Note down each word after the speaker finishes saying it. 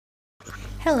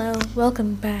Hello,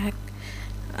 welcome back.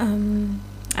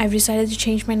 I've decided to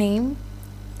change my name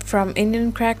from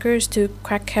Indian Crackers to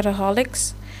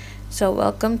Crackheadaholics. So,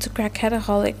 welcome to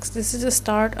Crackheadaholics. This is the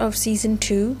start of season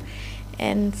 2,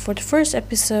 and for the first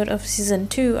episode of season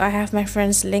 2, I have my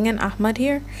friends Ling and Ahmad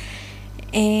here,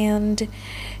 and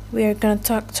we are gonna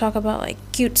talk about like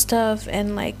cute stuff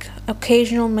and like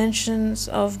occasional mentions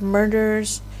of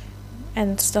murders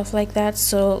and stuff like that.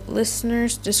 So,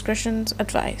 listeners' discretion's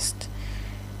advised.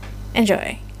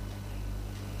 Enjoy.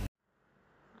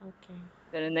 Okay.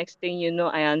 Then the next thing you know,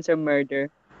 I answer murder.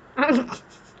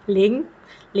 Ling?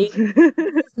 Ling,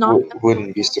 this is not the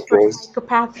Wouldn't be podcast for surprised.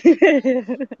 psychopaths.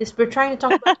 This we're trying to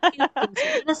talk about cute things,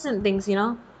 innocent things, you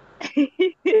know?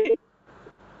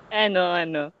 I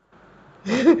know.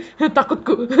 Takot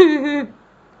ko.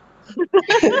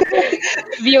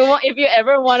 If you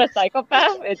ever want a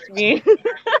psychopath, it's me.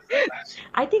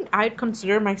 I think I'd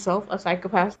consider myself a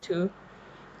psychopath too,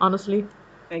 honestly.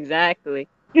 Exactly.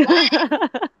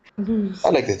 I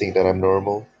like to think that I'm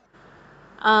normal.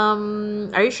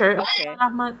 Are you sure? Okay.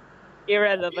 Ahmad?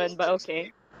 Irrelevant, but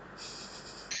okay.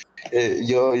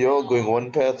 You're going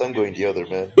one path, I'm going the other,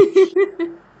 man.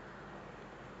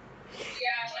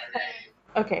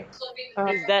 Okay.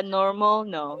 Is that normal?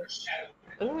 No.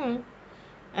 Mm,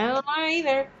 I don't know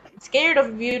either. Scared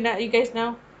of you now, you guys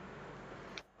know.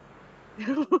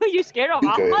 You scared of You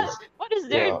Ahmad? guys, What is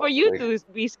there yeah, for you like to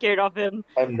be scared of him?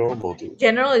 I'm normal, dude.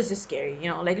 General is just scary, you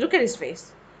know? Like, look at his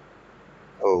face.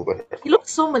 Oh, but He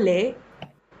looks so Malay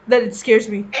that it scares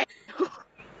me.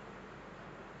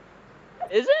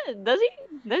 Is it? Does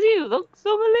he look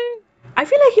so Malay? I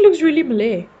feel like he looks really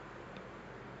Malay.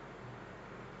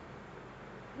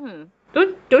 Hmm.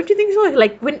 Don't you think so?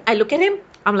 Like when I look at him,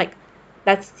 I'm like,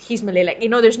 he's Malay. Like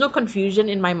there's no confusion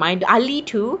in my mind. Ali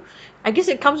too. I guess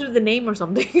it comes with the name or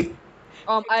something.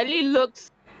 Ali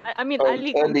looks. I mean,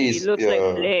 Ali at Kuki least, looks like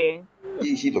yeah, Malay.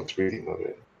 he looks pretty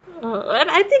good. And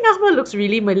I think Asma looks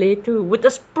really Malay too, with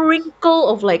a sprinkle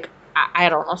of like I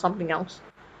don't know something else.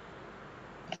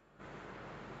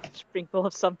 Sprinkle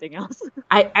of something else.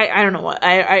 I don't know what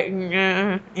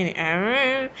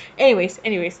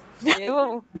anyways.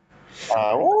 Ew.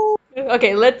 Well,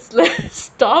 Okay, let's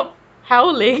stop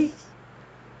howling.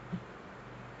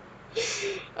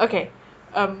 Okay,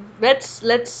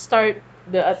 let's start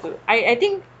the Atu. I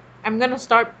think I'm gonna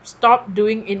stop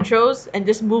doing intros and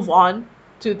just move on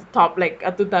to the top like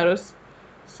Atu Tarus.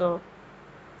 So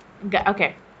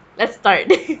okay, let's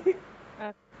start.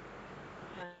 Uh,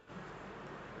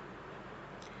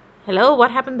 Hello,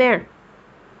 what happened there?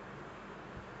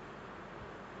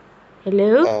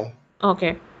 Hello. uh,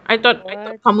 Okay, I thought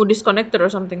what? kamu disconnected or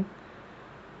something.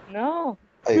 No.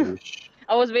 I wish.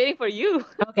 I was waiting for you.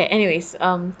 Okay, anyways,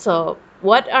 so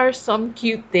what are some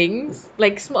cute things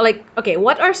like small like okay,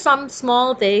 what are some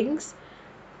small things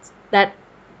that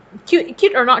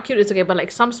cute or not cute it's okay, but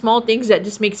like some small things that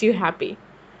just makes you happy?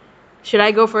 Should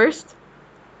I go first?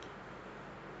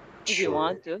 If you Sure.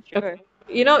 want to, Okay. sure.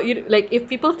 You like if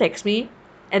people text me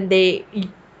and they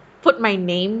put my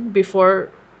name before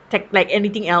like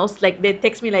anything else, like they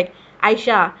text me like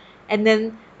Aisha, and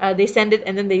then they send it,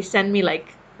 and then they send me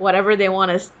like whatever they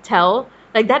want to tell.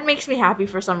 Like that makes me happy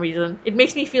for some reason. It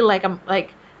makes me feel like I'm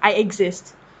like I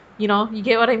exist. You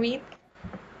get what I mean?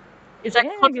 It's like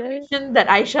Yeah, I get it. confirmation that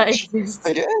Aisha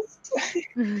I exists. guess.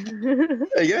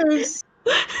 I guess.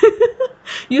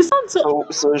 You sound so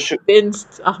So should.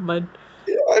 convinced, Ahmad.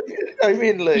 Yeah, I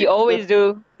mean, You like, always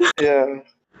do. yeah.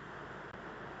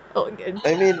 Oh, good.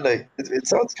 I mean, like, it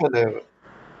sounds kind of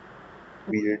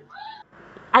weird.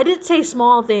 I did say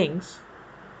small things.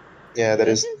 Yeah, that Is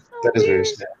is it that so is very weird?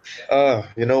 sad.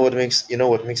 You know what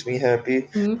makes me happy?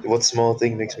 Hmm? What small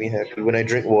thing makes me happy? When I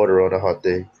drink water on a hot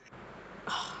day.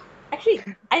 Actually,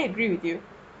 I agree with you.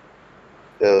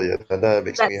 Hell yeah, that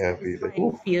makes That me happy. Like, satisfying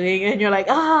ooh, feeling, and you're like,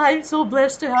 I'm so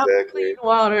blessed to have clean exactly,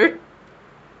 water.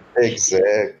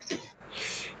 exactly.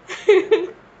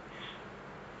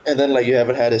 And then like you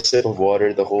haven't had a sip of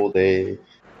water the whole day.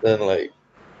 Then like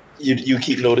you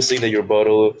keep noticing that your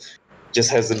bottle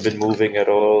just hasn't been moving at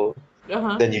all.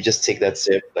 Uh-huh. Then you just take that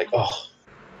sip, like, oh,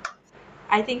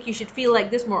 I think you should feel like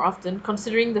this more often,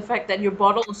 considering the fact that your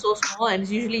bottle is so small and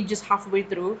it's usually just halfway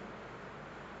through.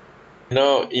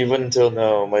 even until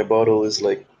now, my bottle is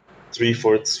like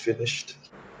 3/4 finished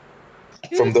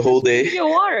You from the just whole drink day. your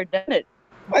water, damn it.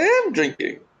 I am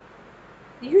drinking.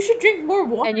 You should drink more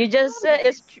water And you just said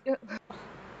nowadays.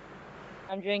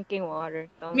 I'm drinking water.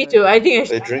 Don't Me worry. too. I think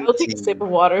I I'll drink take a tea. sip of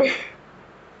water.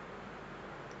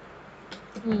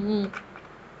 Mm-hmm.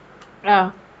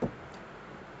 Uh,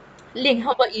 Ling,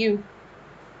 how about you?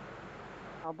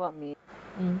 How about me?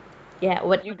 Mm. Yeah,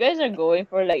 what? You guys are going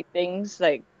for like things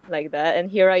like that, and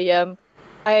here I am.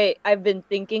 I've been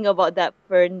thinking about that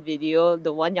Fern video,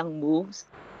 the one yang moves,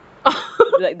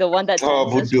 like the one that Ah,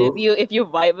 dances Budo. if you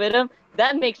vibe with him.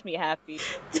 That makes me happy.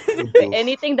 Like Budo.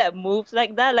 anything that moves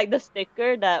like that, like the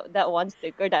sticker, that one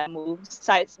sticker that moves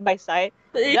side by side,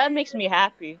 that makes me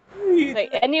happy. Like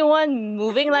anyone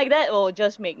moving like that will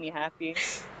just make me happy.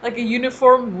 Like a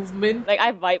uniform movement. Like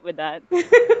I vibe with that.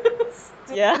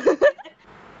 Yeah.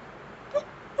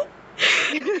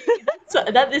 So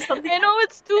that is something I know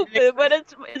it's stupid, but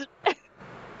it's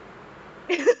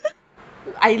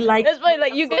I like. that's why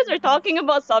like you guys are talking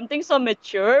about something so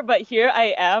mature, but here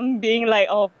I am being like,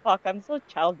 oh fuck, I'm so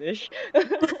childish.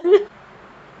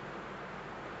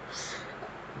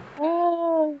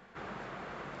 Oh.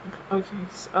 Okay,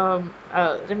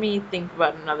 let me think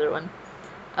about another one.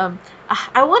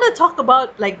 I want to talk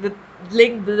about like the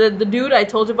Ling, the dude I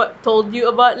told you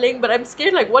about Ling, but I'm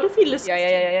scared. Like, what if he listens Yeah, yeah,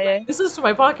 yeah, yeah, yeah. listens to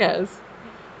my podcast?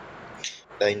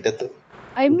 Lain that to.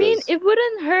 I Who mean, does? it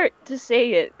wouldn't hurt to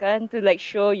say it, kan, to like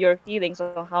show your feelings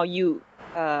on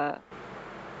uh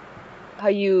how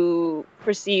you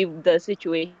perceive the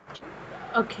situation.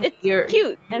 Okay, It's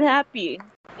cute and happy.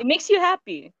 It makes you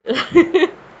happy.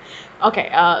 okay.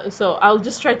 So I'll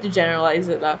just try to generalize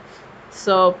it lah.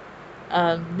 So,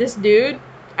 this dude,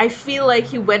 I feel like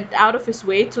he went out of his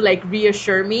way to like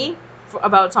reassure me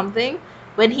about something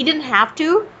when he didn't have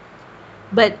to,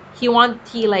 but he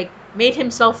like made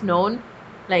himself known,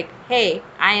 like, hey,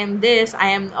 I am this, I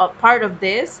am a part of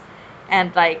this,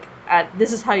 and like,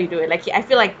 this is how you do it. Like, I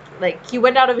feel like he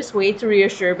went out of his way to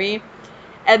reassure me,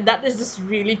 and that is just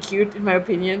really cute in my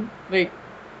opinion. Like,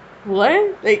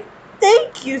 what? Like,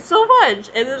 thank you so much.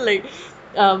 And then like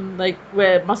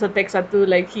where masa text satu,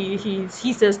 like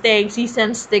he says thanks, he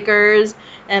sends stickers,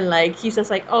 and like he says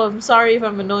like, oh, I'm sorry if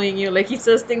I'm annoying you. Like he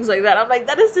says things like that. I'm like,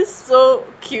 that is just so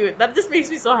cute. That just makes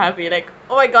me so happy. Like,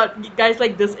 oh my god, guys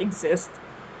like this exist.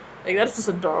 Like, that's just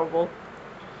adorable.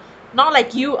 Not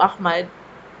like you, Ahmad.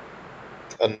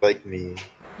 Unlike me.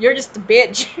 You're just a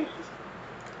bitch.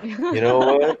 You know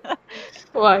what?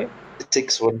 Why? It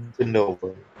takes one to know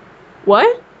one.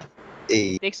 What?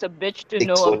 A Takes a bitch to takes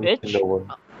know a one to bitch. know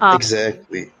one. Um,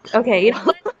 Exactly. okay, you know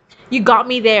what? You got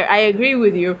me there. I agree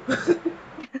with you.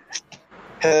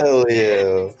 Hell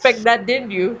yeah. Expect that,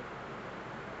 didn't you?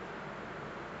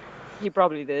 He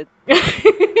probably did.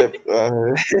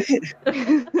 Uh,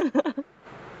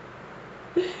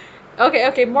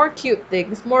 Okay, more cute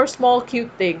things. More small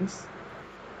cute things.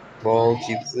 small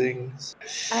cute things.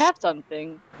 I have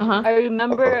something. Uh-huh. I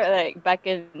remember Uh-huh. like back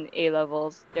in A levels,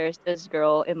 there's this girl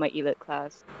in my ELIT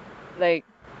class. Like,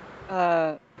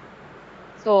 uh,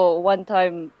 so one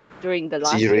time during the See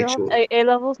last year of Rachel. A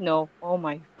levels, no, oh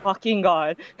my fucking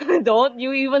god, don't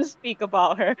you even speak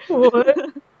about her. What?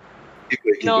 Keep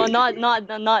going, keep No, going, keep going.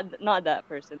 not that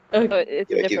person. Okay.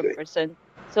 It's a Yeah, keep different going. person.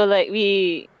 So like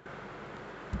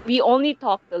we only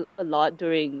talked a lot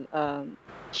during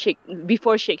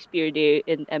before Shakespeare Day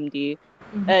in MD,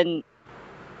 Mhm. and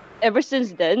ever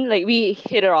since then, like we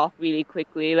hit it off really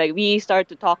quickly. Like we start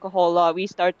to talk a whole lot. We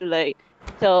start to like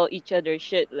tell each other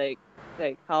shit, like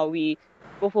how we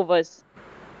both of us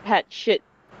had shit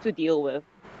to deal with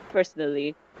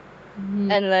personally, Mhm.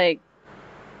 and like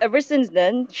ever since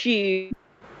then, she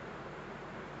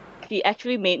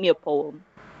actually made me a poem.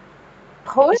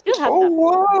 I Poet? still have Oh that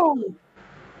poem. wow!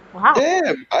 Wow.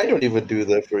 Damn! I don't even do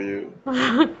that for you.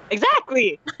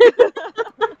 Exactly.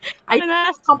 I What an think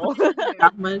no asshole. competition there,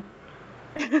 Ahmed.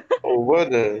 Oh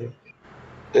what a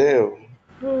damn!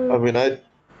 I mean, I'd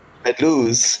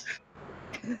lose.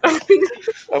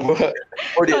 I'm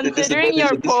this Considering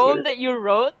advantage your of this poem one. that you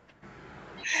wrote,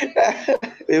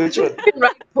 Wait, which one? You can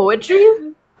write poetry?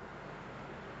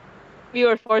 we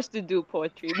were forced to do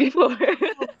poetry before.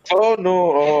 Oh no!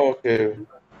 Oh okay.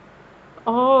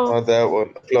 Oh, Not that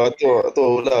one. Ito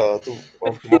wala. Ito,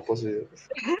 tumapos eh.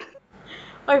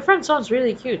 my friend sounds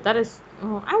really cute. That is.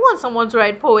 Oh, I want someone to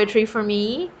write poetry for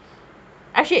me.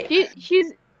 Actually,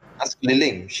 She's Ask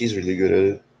Liling. She's really good at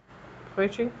it.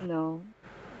 poetry. no.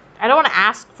 I don't want to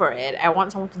ask for it. I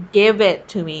want someone to give it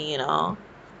to me. You know,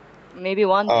 Maybe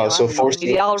one day, I So don't know. force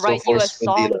Maybe I'll so write you a forcefully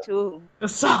song lah. too. a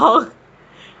song.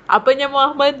 Apanya mo,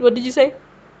 Ahmed? What did you say?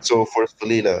 So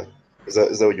forcefully lah. Is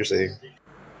that what you're saying?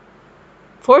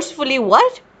 Forcefully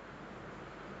what?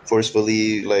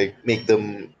 Forcefully like make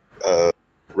them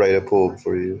write a poem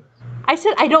for you. I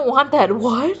said I don't want that.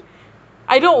 What?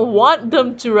 I don't want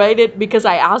them to write it because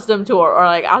I asked them to, or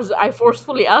like I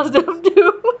forcefully asked them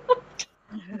to.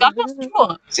 That's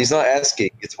true. So he's not asking,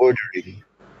 it's ordering.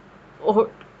 Or,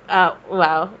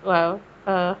 wow.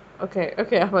 Okay,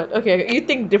 Ahmed. Okay, you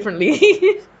think differently.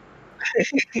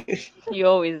 He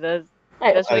always does.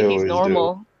 I, That's why I he's always do.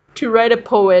 normal. to write a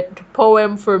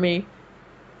poem for me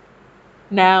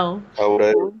now. How would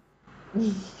I?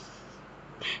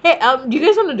 Hey, do you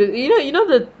guys want to do?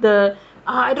 The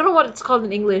I don't know what it's called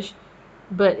in English,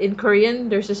 but in Korean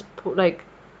there's this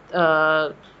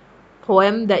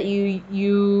poem that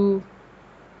you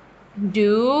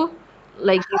do,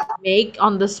 like you make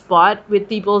on the spot with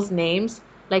people's names.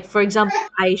 Like for example,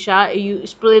 Aisha, you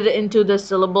split it into the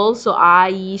syllables. So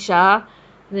Aisha,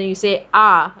 and then you say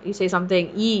you say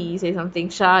something. You say something.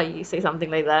 Sha, you say something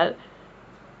like that.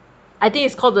 I think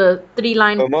it's called the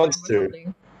 3-line A poem or monster.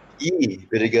 something.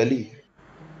 Birigali.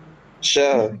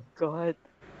 Sha. God.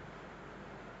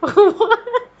 What?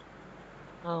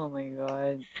 Oh my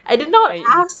god. I did not I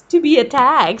ask to be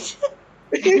attacked.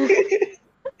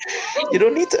 You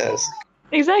don't need to ask.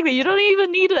 exactly. You don't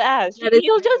even need to ask. That is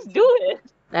You'll just do it.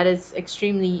 that is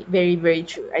extremely very very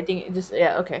true. I think it just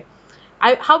okay.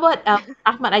 How about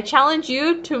Ahmad? I challenge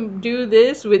you to do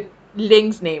this with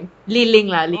Ling's name. Li Ling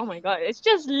la Li Oh my god. It's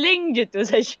just Ling Jitu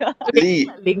Sasha. Li.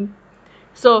 Ling.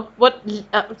 So what?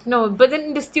 No, but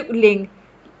then the stupid Ling.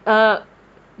 Uh,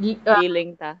 Li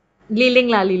Ling ta. Li Ling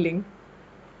la Li Ling.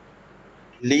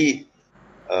 Li.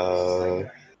 Uh,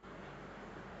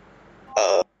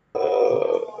 uh,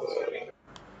 uh,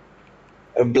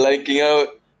 I'm blanking out.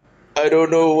 I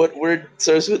don't know what word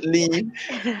starts with Li.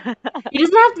 It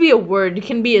doesn't have to be a word. It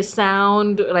can be a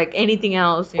sound, like anything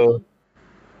else. You know?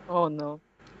 Oh no.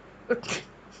 Is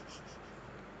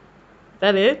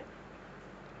that it?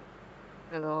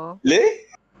 Hello. Le?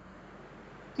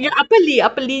 Ya apa li?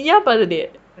 Apa linya apa tadi?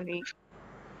 Li.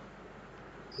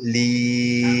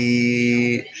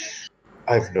 Li.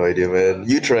 I have no idea, man.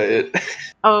 You try it.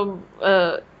 Um.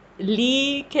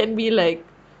 Li can be like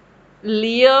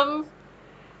Liam.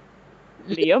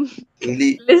 Liam.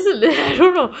 Li. Listen, I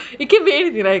don't know. It can be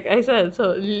anything, like I said.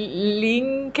 So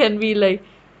Ling can be like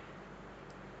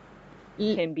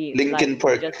Can be Linkin like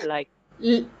Park. just like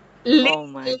Ling. oh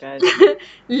my god.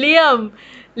 Liam,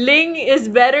 Ling is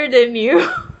better than you.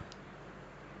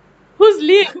 Who's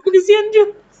Liam? Who's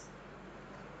Yanju?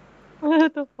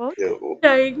 What the fuck? Yeah,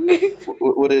 Dying.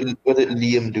 what did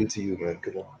Liam do to you, man?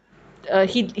 Come on.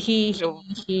 No.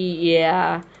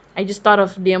 Yeah. I just thought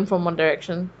of Liam from One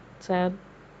Direction. Sad.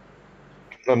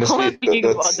 I was Honestly, thinking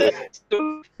about that's that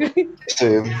too.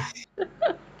 same.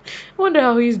 Wonder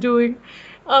how he's doing.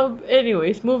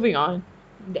 Anyways, moving on.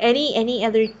 Any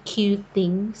other cute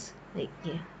things? Like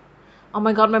yeah. Oh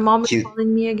my god, my mom is Cute.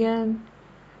 calling me again.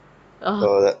 Oh,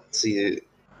 Oh,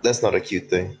 that's not a cute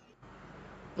thing.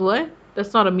 what?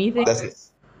 That's not a me thing.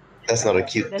 That's not a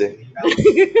cute That's- thing.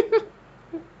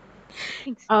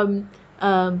 Thanks. um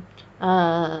um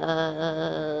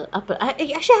I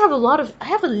actually have I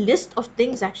have a list of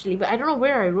things actually, but I don't know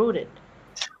where I wrote it.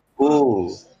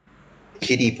 Ooh,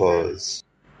 kitty paws,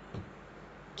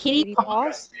 Kitty Kitty paw.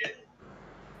 paws?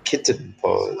 kitten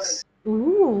paws.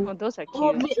 Ooh. Oh, those are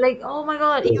Oh, cute. like oh my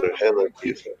god. Those are hella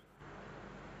cute.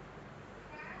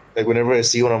 Like whenever I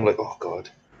see one, I'm like, oh god,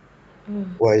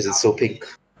 why is it so pink?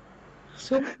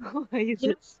 So Why is you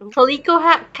know, it so calico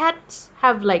cats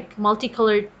have like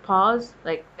multicolored paws.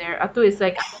 Like their atu is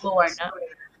like apple warna.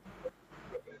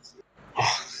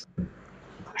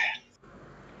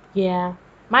 Yeah.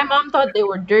 My mom thought they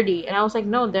were dirty, and I was like,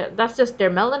 no, that's just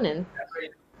their melanin.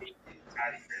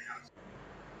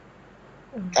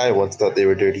 I once thought they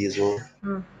were dirty as well.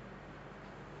 Mm.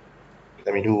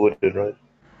 I mean, who wouldn't, right?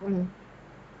 Mm.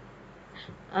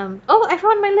 Oh, I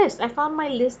found my list. I found my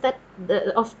list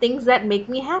of things that make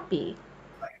me happy.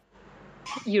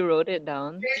 you wrote it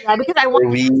down? Yeah, because I Are want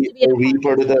we this to be are we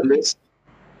part of that list?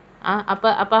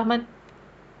 apa Ahmad?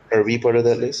 Are we part of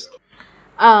that list?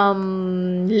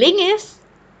 Ling is.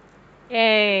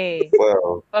 Yay.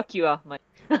 Wow. Fuck you, Ahmad.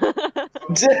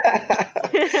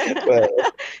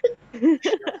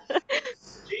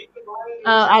 Well,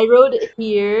 I wrote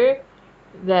here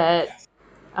that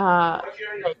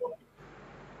like,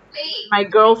 my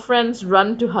girlfriends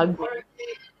run to hug me.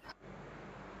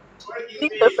 I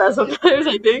think that's that sometimes.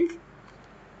 I think.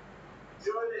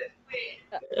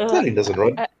 Sterling doesn't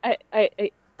run.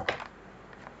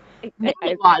 Not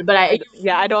a lot, but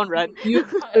I don't run.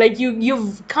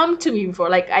 you've come to me before.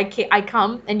 Like I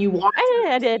come and you walk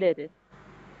I did.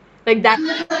 like that.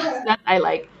 That I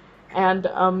like, and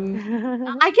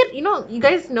I get you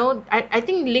guys know. I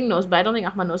think Ling knows, but I don't think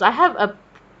Ahmad knows. I have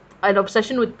an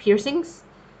obsession with piercings,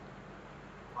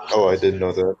 Oh, I didn't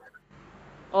know that.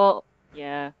 Oh,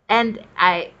 yeah. and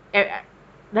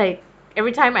like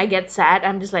every time I get sad,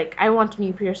 I'm just like I want a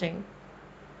new piercing.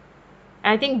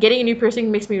 And I think getting a new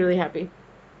piercing makes me really happy.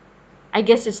 I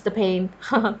guess it's the pain.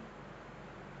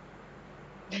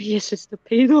 Yes, it's the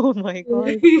pain. Oh my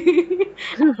god.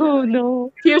 Oh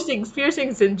no.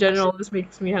 Piercings in general just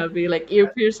makes me happy. Like ear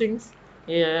piercings.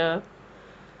 Yeah.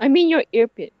 I mean, your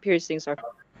piercings are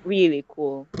really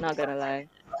cool. Not gonna lie.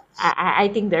 I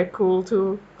think they're cool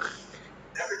too.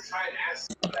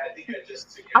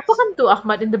 Apa kan tuh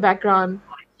Ahmad in the background?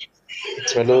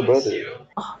 It's my little brother.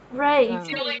 Oh, right. Uh,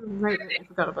 Right. I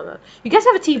forgot about that. You guys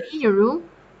have a TV in your room?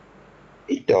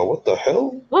 Ida, what the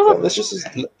hell? What? That's just his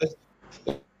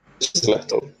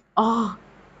laptop. Oh.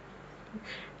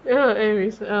 Yeah.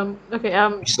 Anyways. Okay.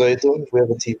 So I told him we have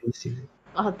a TV.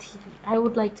 A TV. I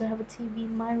would like to have a TV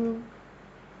in my room.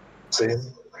 Same.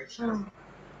 Oh,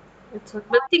 but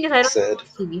the thing is, I don't Sad. watch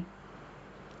TV.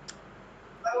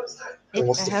 And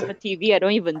what's I the have a TV. I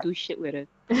don't even do shit with it.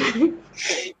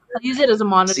 I'll use it as a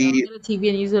monitor. I'll See, get a TV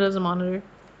and use it as a monitor.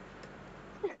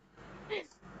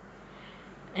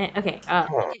 Okay. huh.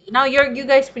 Now you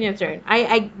guys spin your turn.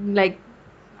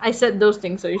 I said those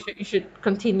things, so you should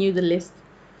continue the list.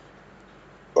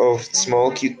 Of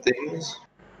small cute things.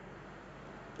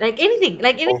 Like anything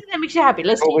that makes you happy.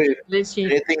 Let's Oh change wait, it. Let's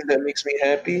change it. anything that makes me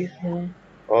happy? Yeah.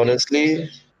 Honestly,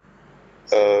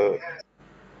 uh,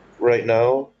 right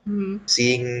now, Hmm.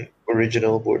 seeing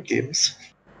original board games.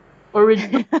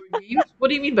 Original board games. What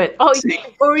do you mean by? Oh, Seeing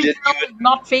original,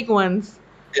 not fake ones.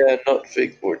 Yeah, not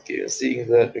fake board games. Seeing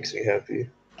that makes me happy,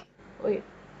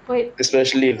 Wait.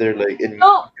 especially if they're like in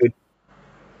No. good,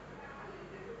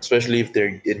 especially if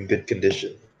they're in good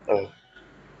condition. Oh,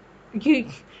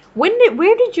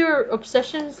 Where did your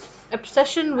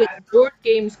obsession with board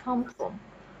games come from?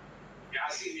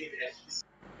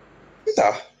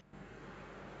 nah,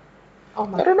 Oh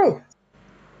my I don't know.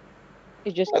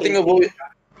 It just I think came to you.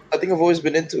 I think I've always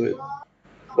been into it,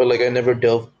 but like I never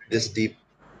delved this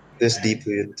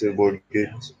deeply into board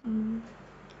games. Mm.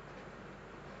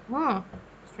 Huh.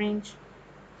 Strange.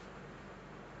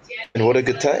 And what a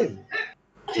good time!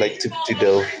 Like to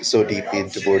delve so deeply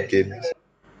into board games.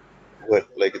 What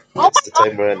like Oh it's the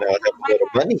time where I now have a lot of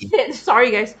money. shit.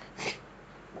 Sorry guys.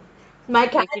 My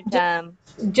cat Take your time.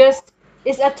 just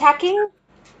is attacking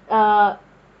uh,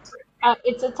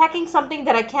 it's attacking something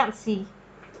that I can't see.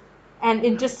 And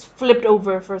it just flipped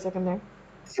over for a second there.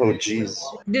 Oh jeez,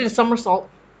 Did a somersault.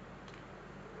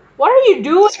 What are you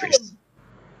doing?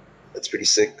 that's pretty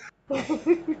sick.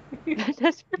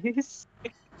 That's pretty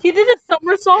sick. He did a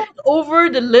somersault over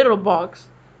the litter box.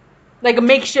 Like a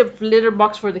makeshift litter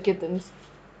box for the kittens.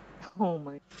 Oh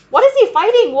my. What is he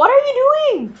fighting? What are you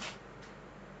doing?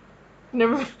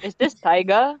 Never. Is this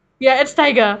Taiga? Yeah, it's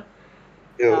Taiga.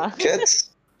 Yo, Ah.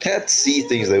 cats see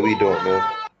things that we don't know.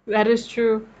 That is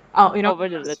true. Oh, you know, Over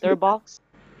the litter box?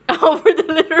 over the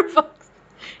litter box.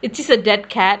 It's just a dead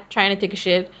cat trying to take a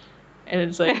shit, and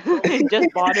it's like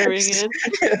Just bothering it.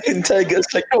 And Tiger's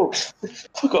like, no,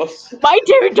 fuck off. my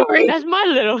territory. That's my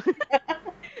little.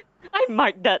 I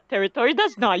marked that territory.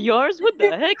 That's not yours. What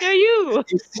the heck are you?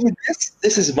 You see this?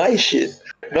 This is my shit,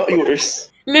 not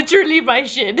yours. Literally my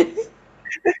shit.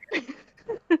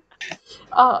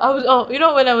 You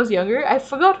know, when I was younger, I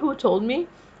forgot who told me,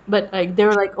 but like they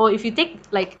were like, oh, if you take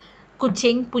like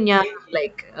kucing punya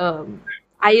like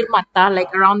air mata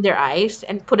like around their eyes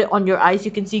and put it on your eyes,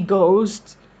 you can see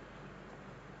ghosts.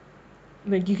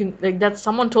 Like you can like that.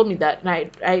 Someone told me that,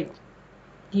 and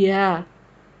yeah,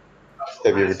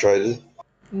 Have you ever tried it?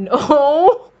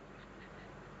 no.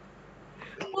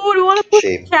 Who would want to put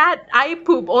Shame. cat eye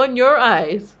poop on your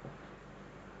eyes?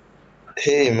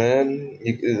 Hey man,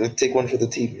 you take one for the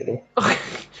team, you know,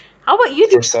 How about you?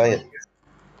 for science.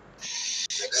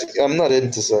 I'm not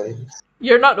into science.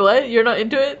 You're not what? You're not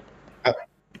into it?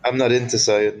 I'm not into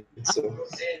science, so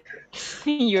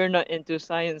You're not into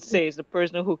science, says the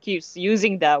person who keeps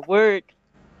using that word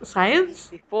Science?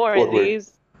 before What at word?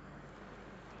 least.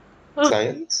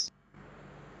 science.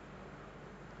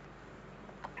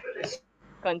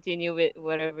 Continue with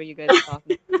whatever you guys are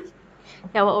talking.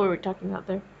 Yeah, what were we talking about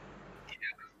there?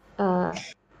 Uh,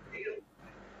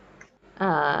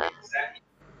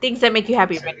 things that make you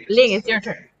happy, right? Ling, it's your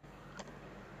turn.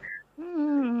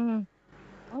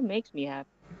 What makes me happy?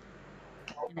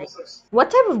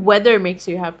 What type of weather makes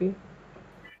you happy?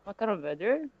 What kind of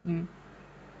weather? Mm.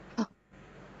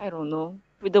 I don't know.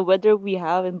 With the weather we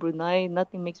have in Brunei,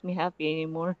 nothing makes me happy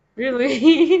anymore.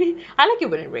 Really? I like it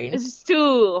when it rains. It's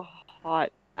too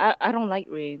hot. I don't like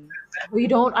rain We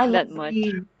don't. I that love much.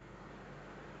 rain.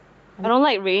 I don't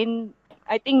like rain.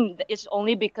 I think it's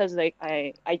only because like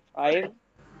I drive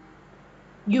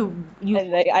You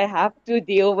and like I have to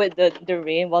deal with the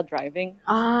rain while driving.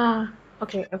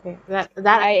 okay. That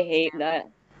I hate that.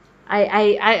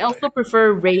 I also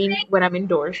prefer rain when I'm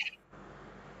indoors.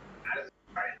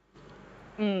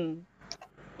 Mm.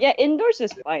 Yeah, indoors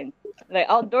is fine. Like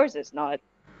outdoors is not.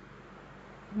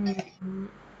 Mm,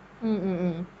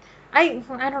 mm. I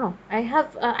don't know.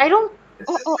 I don't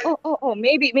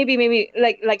Maybe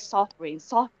like soft rain.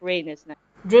 Soft rain is nice.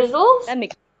 drizzles That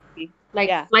makes me happy. like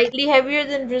Yeah. slightly heavier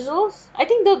than drizzles. I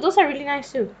think those are really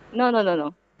nice too. No.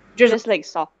 Drizzle. Just like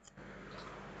soft,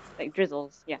 like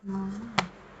drizzles. Yeah. Mm.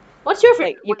 What's your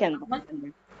Like favorite you one, can.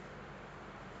 Ahmad?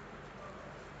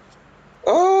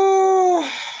 Oh,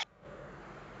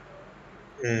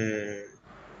 hmm.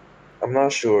 I'm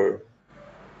not sure.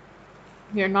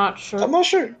 You're not I'm sure. not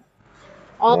sure. I'm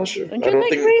All not sure. Don't I you don't like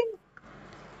think. rain?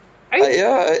 are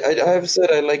you? I have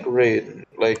said I like rain,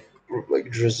 like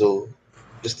drizzle,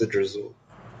 just the drizzle,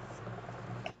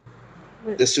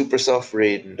 the super soft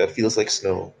rain that feels like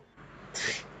snow.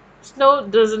 Snow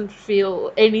doesn't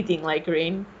feel anything like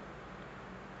rain.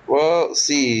 Well,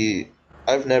 see,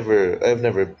 I've never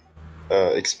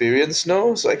experienced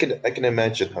snow, so I can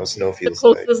imagine how snow The feels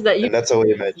like, closest that you. and that's how I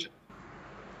imagine.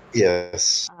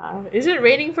 Yes, Is it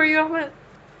raining for you, Ahmed?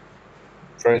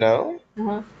 right now,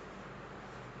 Uh-huh.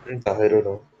 I don't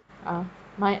know. Uh,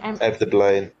 my I'm. I have the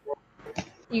blind.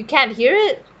 You can't hear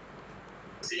it.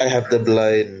 I have the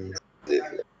blind.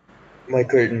 My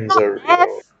curtains Not are, deaf.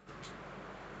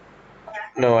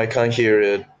 no, I can't hear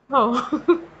it. Oh.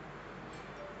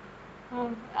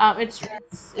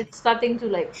 It's starting to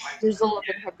like drizzle a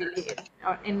bit heavily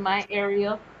in my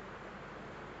area.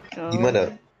 Di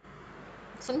mana?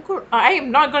 Oh. I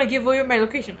am not gonna give away my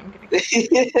location. I'm kidding.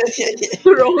 She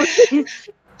Roll.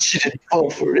 didn't fall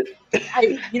for it.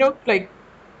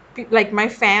 Like my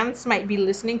fans might be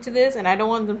listening to this, and I don't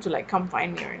want them to like come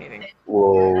find me or anything.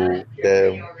 Whoa,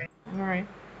 damn. All right.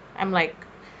 I'm like,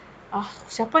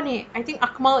 siapa nih? I think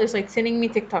Akmal is like sending me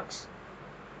TikToks.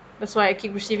 That's why I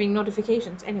keep receiving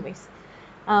notifications. Anyways,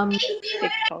 um,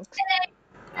 TikToks.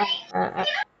 uh, uh, uh,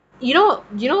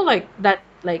 like that,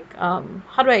 like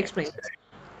how do I explain this?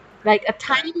 Like a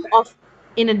time of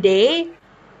in a day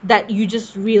that you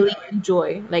just really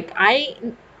enjoy. Like I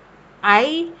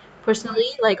personally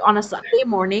like on a Sunday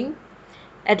morning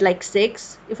at like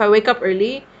 6 if I wake up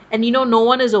early and no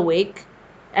one is awake,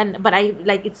 and but I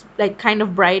like it's like kind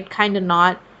of bright, kind of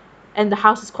not, and the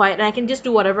house is quiet and I can just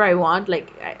do whatever I want.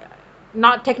 Like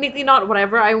not technically not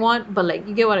whatever I want, but like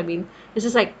you get what I mean. It's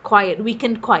just like quiet,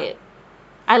 weekend quiet.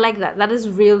 I like that. That is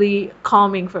really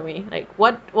calming for me. Like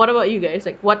what about you guys?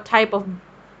 Like what type of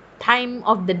time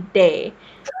of the day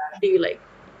do you like?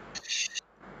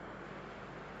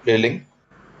 Railing?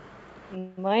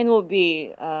 Mine will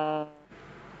be at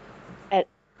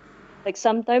like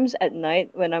sometimes at night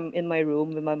when I'm in my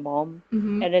room with my mom,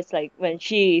 Mm-hmm. and it's like when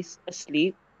she's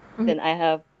asleep, Mhm. then I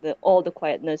have all the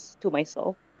quietness to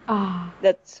myself. Ah.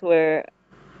 That's where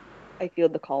I feel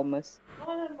the calmest.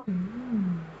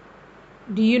 Mm.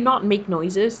 Do you not make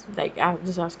noises? Like I'm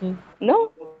just asking.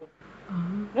 No,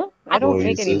 Ah. no, I I, don't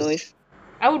make any Noises. noise.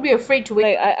 I would be afraid to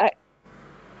wake Like her up.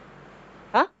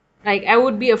 huh? Like I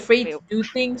would be afraid Wait. to do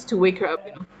things to wake her up.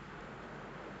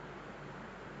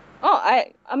 Oh,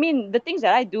 I mean the things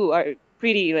that I do are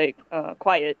pretty like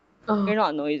quiet. Oh, They're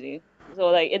not noisy, so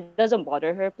like it doesn't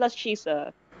bother her. Plus,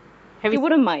 have she you?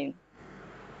 wouldn't mind.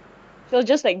 She'll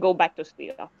just like go back to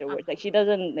sleep afterwards. Like she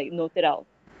doesn't like note it out.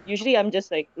 Usually, I'm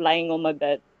just like lying on my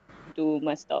bed, do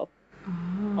my stuff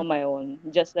Oh. on my own,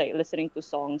 just like listening to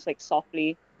songs like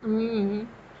softly. Mm.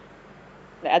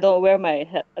 Like I don't wear my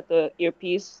the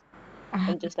earpiece Ah.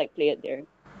 and just like play it there.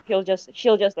 She'll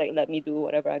just like let me do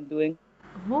whatever I'm doing.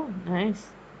 Oh, nice.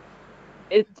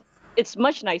 It's it's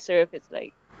much nicer if it's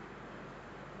like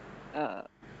uh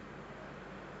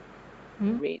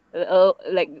Hmm? rain.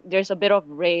 Like there's a bit of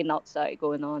rain outside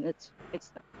going on.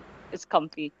 It's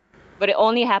comfy, but it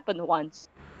only happened once.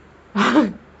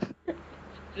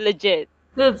 Legit.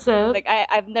 That's sad. Like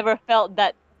I've never felt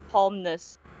that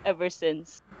calmness ever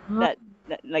since Huh?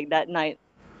 that night.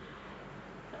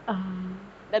 Uh,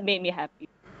 That made me happy.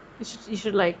 you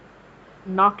should like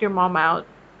knock your mom out.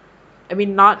 I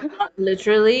mean, not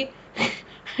literally.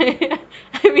 I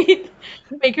mean,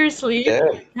 make her sleep.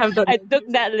 Damn. Have done I it. took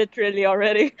that literally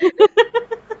already.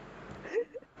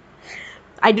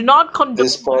 I do not condone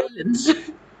This pod violence.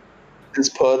 this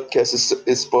podcast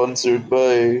is sponsored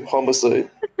by Homicide.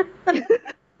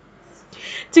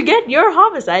 To get your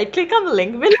homicide, click on the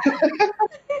link below.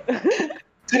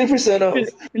 20% off.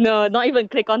 No, not even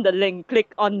click on the link.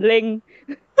 Click on link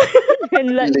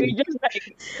and Link.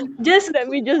 Just let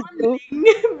me click just on do.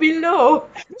 link below.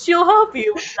 She'll help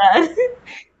you with that.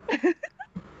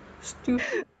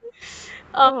 Stupid.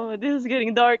 Um, Oh, this is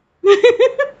getting dark.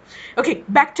 okay,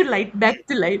 back to light. Back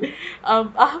to light.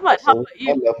 Ahmad, how So, about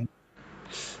you?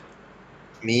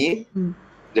 me? Hmm.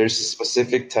 there's a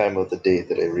specific time of the day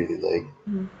that I really like.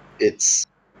 Mhm. It's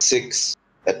 6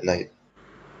 at night.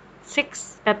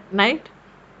 6 at night?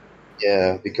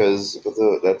 Yeah, because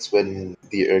that's when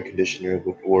the air conditioner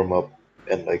would warm up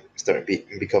and like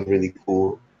become really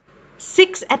cool.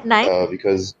 6 at night?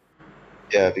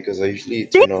 Because I usually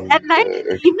 6 turn at on night the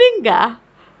air evening ga?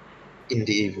 in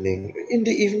the evening. In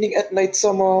the evening at night,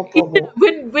 sama Even promo.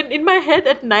 when in my head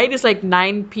at night is like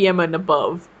 9 p.m. and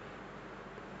above.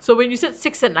 So when you said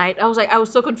 6 at night, I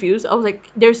was so confused. I was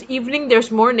like, there's evening,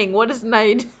 there's morning. What is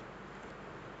night?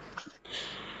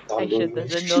 Aisha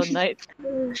doesn't know night.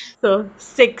 So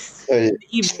 6 Uh, in the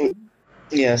evening.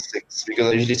 yeah, 6 because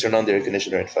I usually turn on the air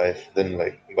conditioner at 5. Then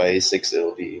like by 6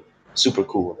 it'll be super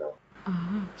cool now.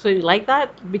 So you like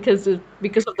that because of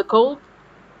the cold?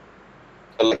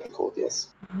 I like the cold, yes.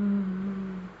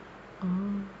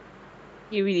 Oh.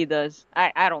 He really does.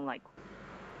 I don't like.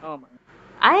 Oh my.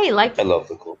 I like I the love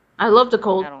the cold. I love the I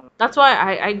cold. don't. That's why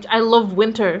I love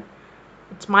winter.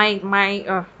 It's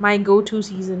my go-to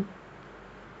season.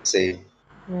 Same.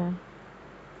 Yeah.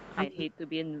 I'd hate to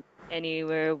be in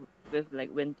anywhere with like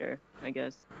winter, I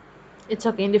guess. It's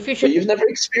okay in the future. But you've never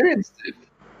experienced it.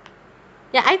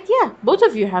 Yeah, both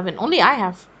of you haven't. Only I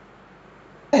have.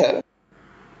 Yeah.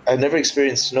 I've never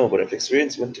experienced snow, but I've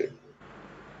experienced winter.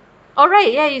 Oh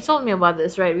right, yeah, you told me about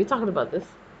this, right? We talked about this.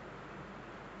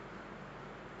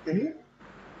 Hmm.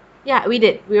 Yeah, we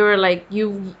did. We were like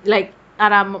you like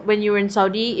Aram when you were in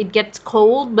Saudi, it gets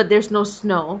cold but there's no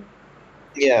snow.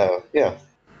 Yeah, yeah.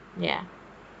 Yeah.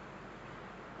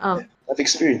 Um I've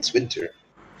experienced winter.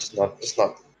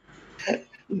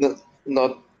 Not,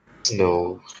 not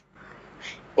snow.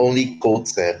 Only cold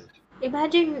sand.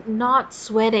 imagine not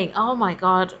sweating. Oh my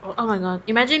god. Oh my god.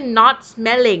 Imagine not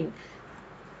smelling.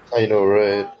 I know,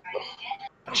 right?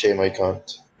 Shame I can't.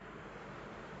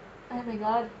 Oh my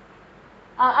god.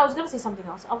 I was gonna say something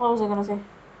else. What was I gonna say?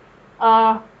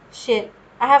 Shit.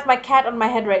 I have my cat on my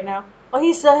head right now. Oh,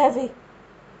 he's so heavy.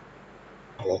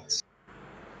 That's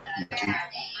yucky.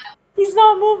 He's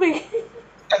not moving.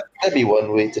 That'd be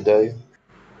one way to die.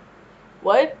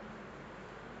 What?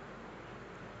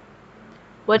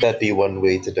 What? That'd be one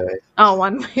way to die. Oh,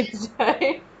 one way to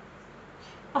die.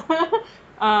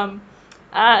 um,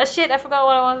 shit, I forgot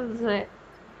what I wanted to say.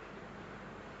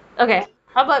 Okay,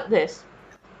 how about this?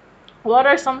 What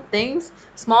are some things,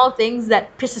 small things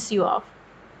that pisses you off?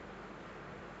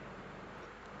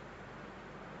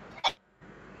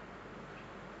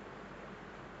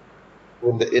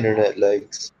 When the internet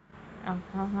lags.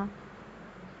 Uh-huh.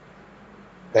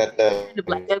 That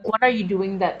Like, what are you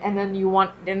doing that, and then you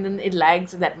want, and then it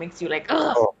lags, and that makes you like,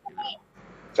 ugh. oh,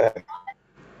 fam.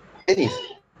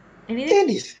 Anything. Anything?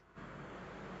 Anything.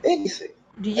 Anything.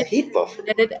 Do I you hate buffering.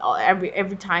 get it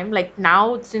every time? Like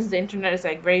now, since the internet is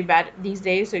like very bad these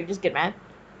days, so you just get mad.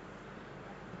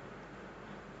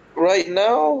 Right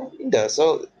now, yeah,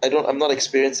 so I'm not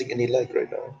experiencing any lag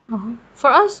right now. For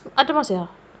us, ada masih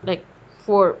like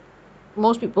for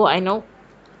most people I know,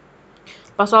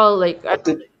 pasal like What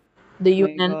did the Oh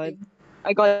my UN god. thing.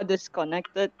 I got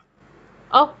disconnected.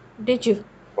 Oh, did you?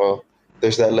 well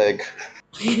there's that lag.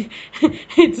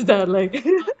 It's that like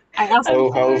I asked I'm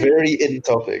How sorry. very in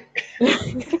topic.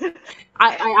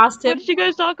 I asked What him did you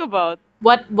guys talk about?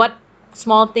 what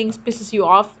small things pisses you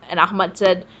off, and Ahmad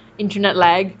said internet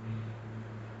lag.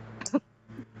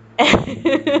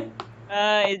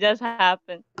 It just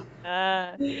happened.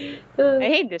 I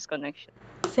hate this connection.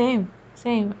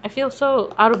 Same. I feel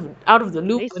so out of the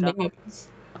loop They when it suck. happens.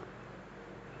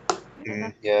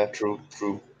 Yeah, true.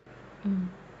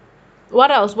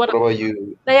 What else? What What else? about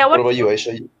you? Yeah, What what? about you,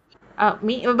 Aisha?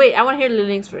 Me? Wait, I want to hear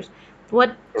Liling's first.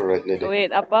 What? Alright, Lily.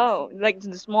 Wait, about like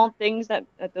the small things that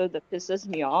pisses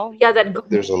me off. Yeah, that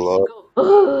There's a makes you lot. go.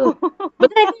 Ugh. But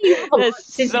then I think you have a lot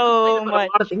There's since you complain so about a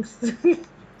much. lot of things.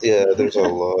 Yeah, there's a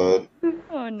lot.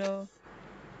 Oh no.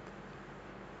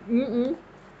 Mm-mm.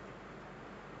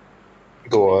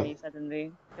 Go on. Maybe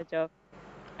suddenly. Catch up.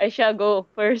 I shall go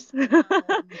first.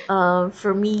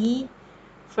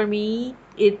 For me,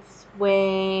 it's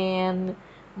when,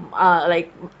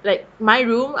 like my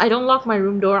room. I don't lock my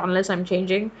room door unless I'm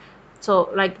changing. So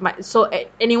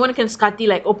anyone can scati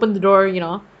like open the door, you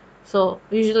know. So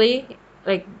usually,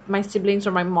 like my siblings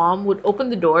or my mom would open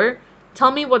the door,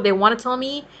 tell me what they want to tell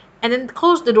me, and then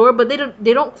close the door. But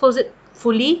they don't close it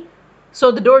fully,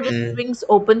 so the door just Mm, swings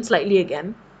open slightly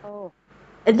again, Oh.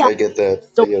 and I that get that.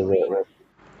 so Yeah, right.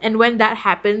 and when that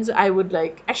happens I would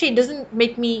like, actually it doesn't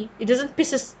make me, it doesn't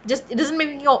piss us, just it doesn't make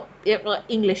me go,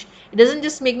 English, it doesn't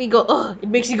just make me go ugh, it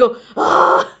makes you go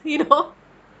ah, you know.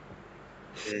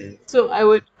 Mm, So I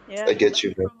would Yeah. I get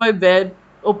you, man. from my bed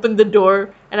open the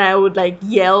door and I would like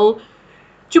yell,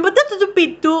 Coba tutup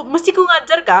pintu, mesti ku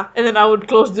ngajar kah? And then I would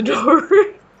close the door.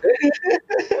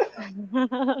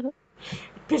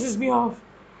 It pisses me off.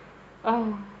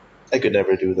 Ah. I could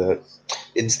never do that.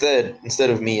 Instead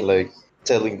of me like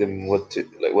telling them what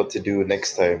to do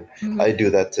next time, I do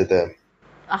that to them.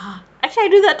 Actually, I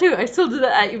do that too. I still do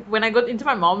that. When I go into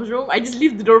my mom's room, I just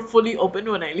leave the door fully open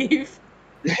when I leave.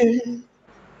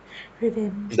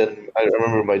 Revenge. Then I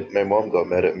remember my mom got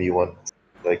mad at me once,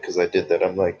 like, because I did that.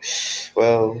 I'm like,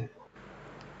 well,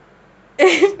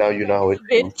 now you know how it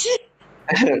feels. Bitch.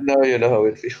 Now you know how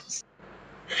it feels.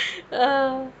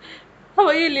 How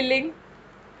about you, Liling?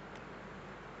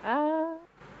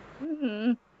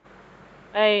 Hmm.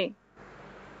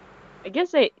 I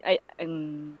guess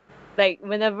like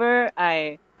whenever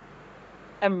I'm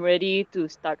ready to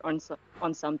start on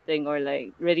something or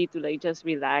like ready to like just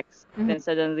relax, then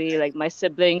suddenly like my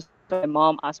siblings or my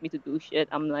mom ask me to do shit.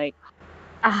 I'm like,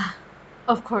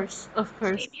 Of course.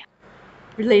 same here.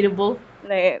 Relatable.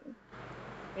 Like,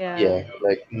 yeah, Yeah,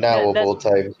 like now of that all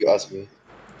time, you ask me.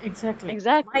 Exactly.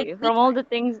 exactly from all the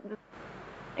things.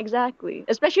 Exactly,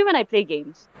 especially when I play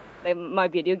games, like my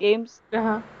video games,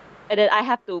 Uh-huh. and then I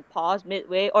have to pause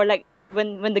midway, or like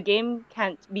when the game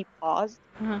can't be paused,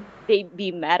 Uh-huh. they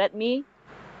be mad at me.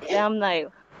 Then I'm like,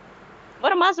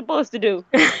 what am I supposed to do?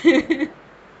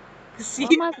 See,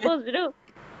 What am I supposed to do?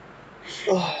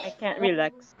 I can't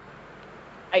relax.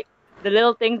 I the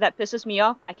little thing that pisses me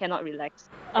off, I cannot relax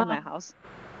in my house.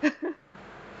 it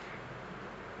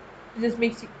just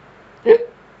makes you.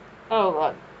 Oh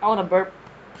god, I want to burp.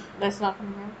 That's not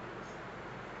coming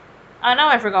out. Now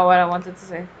I forgot what I wanted to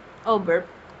say. Oh, burp.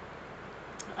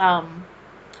 Um,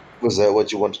 Was that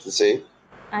what you wanted to say?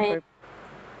 I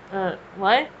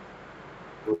what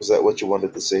Was that what you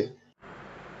wanted to say?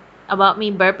 about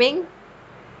me burping?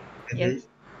 Mhm. Yes.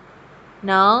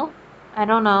 No, I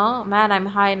don't know. Man, I'm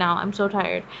high now. I'm so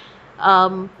tired.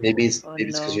 Maybe it's Oh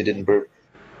because no. you didn't burp.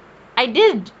 I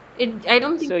did. I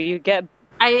don't think So you get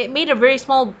I made a very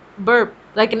small burp,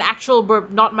 like an actual burp,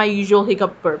 not my usual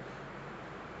hiccup burp.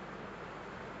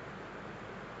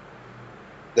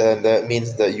 Then that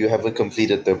means that you haven't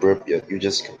completed the burp yet. You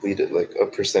just completed like a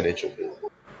percentage of it.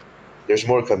 There's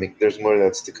more coming. There's more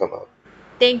that's to come out.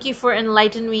 Thank you for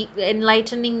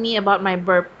enlightening me about my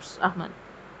burps, Ahmad.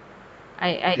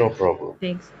 I No problem.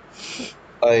 thanks.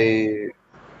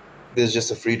 This is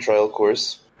just a free trial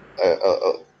course.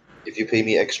 If you pay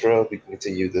me extra, we can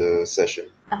continue the session.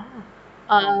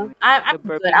 oh my, I'm the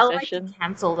good. burping I'll like to session.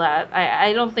 cancel that.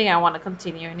 I don't think I want to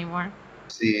continue anymore.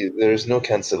 See, there's no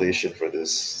cancellation for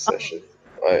this session.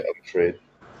 I'm afraid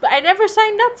But I never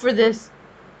signed up for this.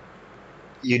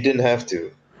 you didn't have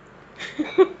to.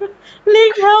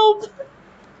 Link help.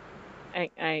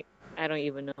 I don't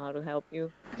even know how to help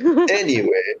you.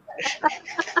 Anyway,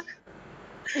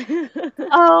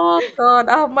 Oh god,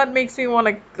 Ahmad makes me want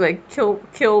to like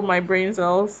kill my brain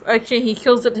cells. Actually, he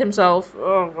kills it himself.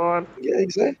 Oh god. yeah,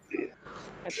 exactly.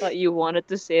 I thought you wanted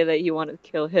to say that you wanted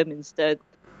to kill him instead.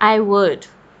 I would,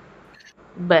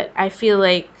 but I feel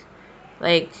like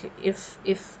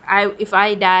if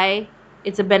I die,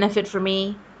 it's a benefit for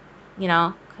me,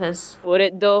 because Would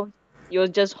it though? You'll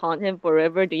just haunt him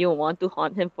forever. Do you want to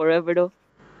haunt him forever though?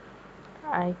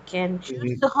 I can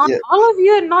choose Mhm. to haunt Yeah, all of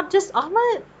you and not just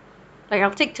Ahmad. Like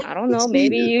I'll take I 10. don't but know. see,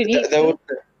 Maybe you need that to.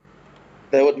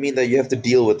 would mean that you have to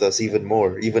deal with us even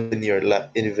more, even in your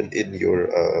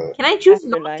Can I choose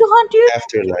not to Afterlife. haunt you?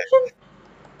 afterlife.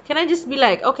 Can I just be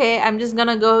like, okay, I'm just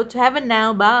gonna go to heaven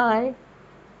now. Bye.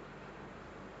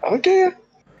 Okay, yeah,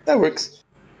 that works.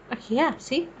 Okay, yeah.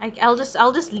 See, I'll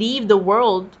just leave the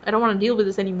world. I don't want to deal with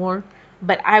this anymore.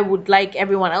 But I would like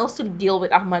everyone else to deal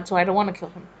with Ahmad, so I don't want to kill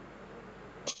him.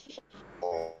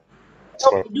 Oh, So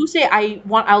smart. I do say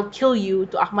I'll kill you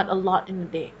to Ahmad a lot in a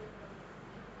day.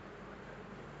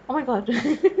 Oh my god.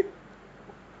 The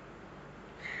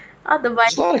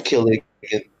There's a lot of violence. killing.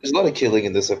 There's a lot of killing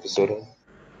in this episode.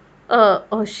 Huh?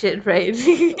 Oh shit, right.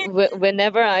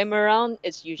 Whenever I'm around,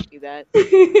 it's usually that.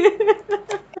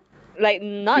 Like,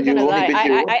 not You've gonna only lie, been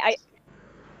here once. I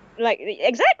like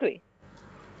exactly.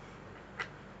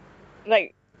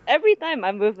 Like every time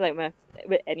I'm with like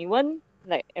with anyone,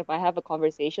 like if I have a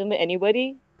conversation with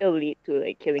anybody, it'll lead to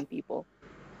like killing people.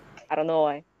 I don't know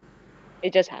why.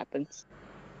 It just happens.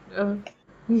 Uh,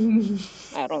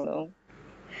 I don't know.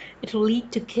 it will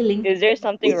lead to killing. Is there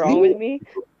something With wrong me? with me?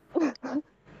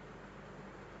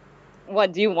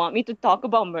 What, do you want me to talk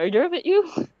about murder with you?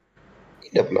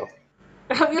 No.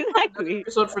 We'll have another Exactly.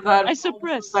 episode for that. I All the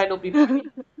suppress suicidal people. I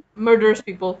mean, murderous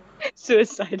people.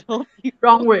 suicidal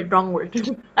Wrong people. word. Wrong word.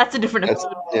 That's a different That's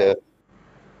episode. yeah.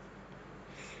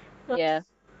 Yeah.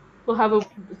 We'll have a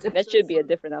That should be a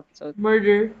different episode.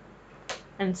 murder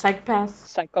and psychopaths.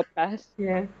 Psychopath.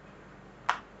 Yeah,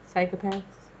 psychopaths.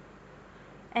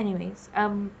 Anyways,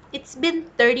 it's been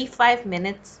 35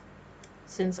 minutes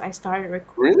since I started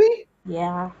recording. Really?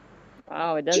 Yeah.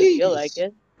 Wow, it doesn't feel like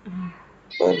Jeez. it.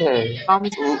 What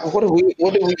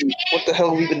the hell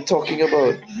have we been talking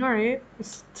about? Alright,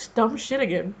 it's dumb shit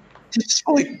again. Just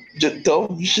like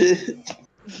dumb shit.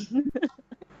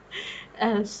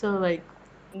 So like,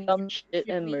 Dumb shit should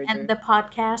and we murder. end the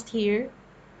podcast here?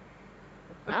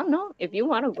 I don't know. If you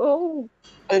want to go.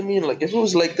 I mean, like, if it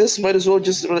was like this, might as well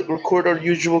just record our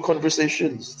usual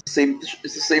conversations. It's the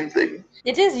same thing.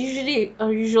 It is usually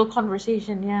a usual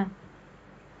conversation, yeah.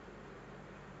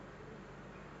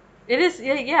 It is,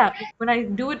 yeah. When I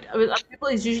do it with other people,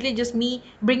 it's usually just me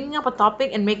bringing up a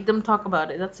topic and make them talk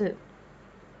about it. That's it.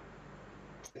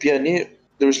 Piani,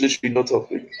 there was literally no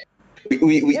topic.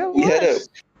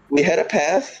 We had a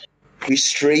path. We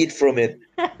strayed from it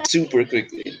super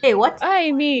quickly. Hey, what's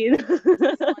I mean.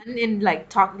 fun in like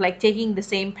taking the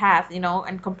same path,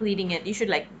 and completing it? You should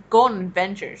like go on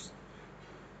adventures,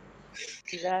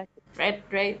 Exactly.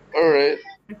 right? All right.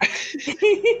 I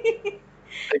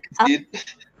can see it.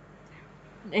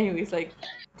 Anyways, like,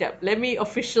 yeah. Let me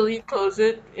officially close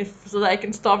it so that I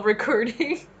can stop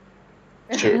recording.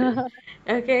 Sure.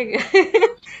 Okay.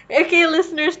 Okay,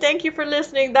 listeners, thank you for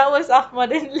listening. That was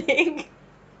Ahmad and Ling.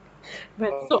 But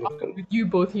so awkward with you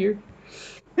both here.